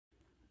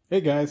Hey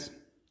guys,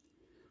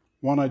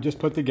 one I just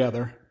put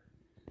together,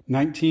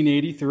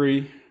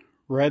 1983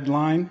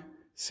 Redline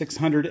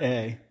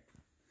 600A.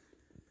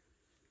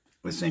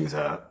 This thing's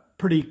a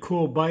pretty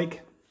cool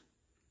bike.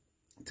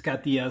 It's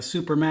got the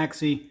Super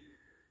Maxi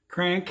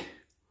crank.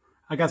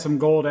 I got some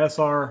gold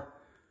SR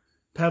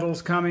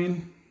pedals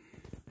coming.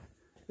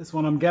 This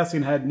one I'm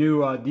guessing had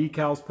new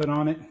decals put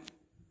on it.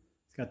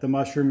 It's got the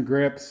mushroom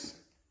grips,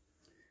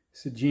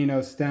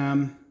 Sagino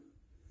stem,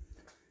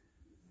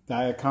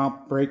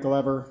 Diacomp brake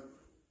lever.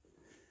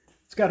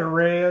 It's got a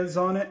Reyes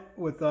on it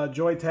with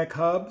Joytech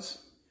hubs.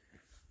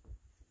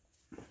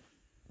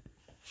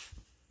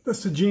 The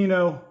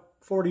Sagino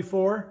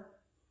 44.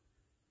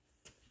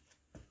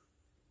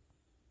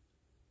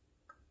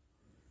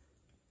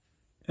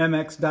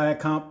 MX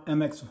Diacomp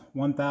MX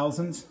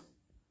 1000s.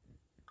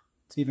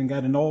 It's even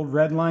got an old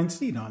Redline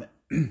seat on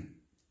it.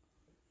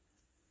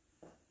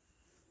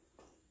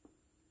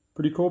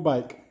 Pretty cool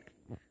bike.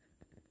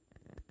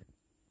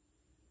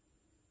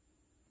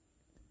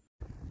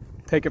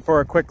 Take it for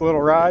a quick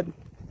little ride,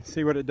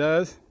 see what it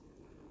does.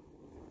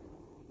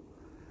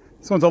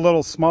 This one's a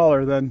little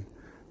smaller than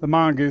the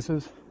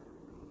Mongooses.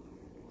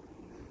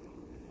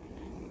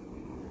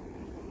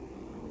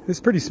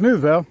 It's pretty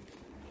smooth though.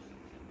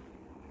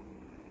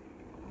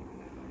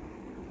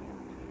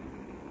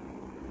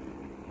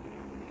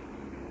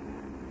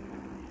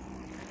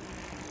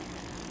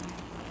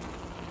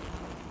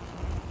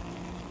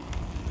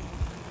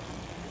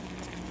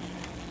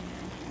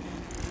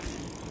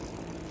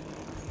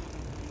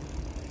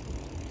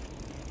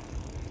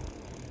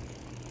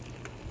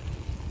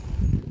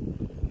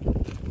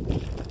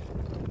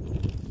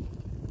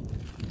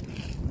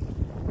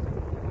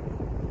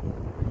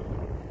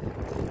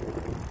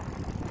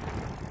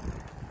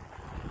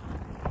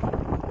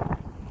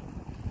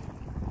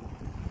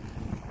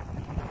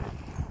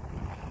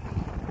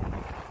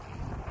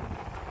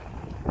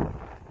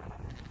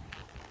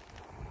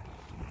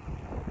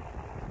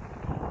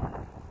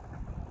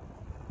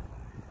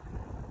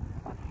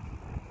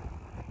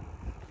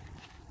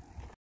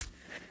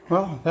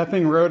 Well, that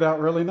thing rode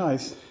out really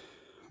nice.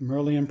 I'm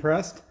really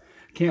impressed.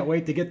 Can't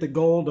wait to get the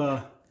gold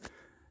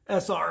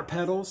SR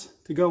pedals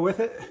to go with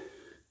it.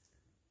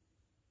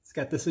 It's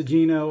got the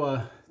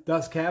Sagino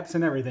dust caps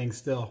and everything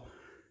still.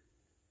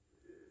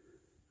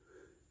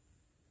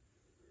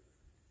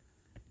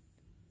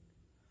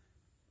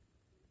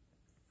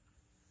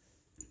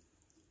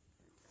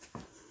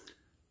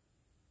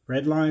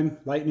 Redline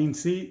lightning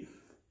seat.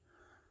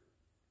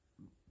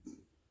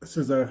 This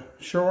is a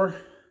Shore,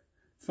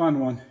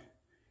 fun one.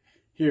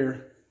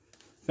 Here.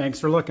 Thanks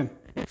for looking.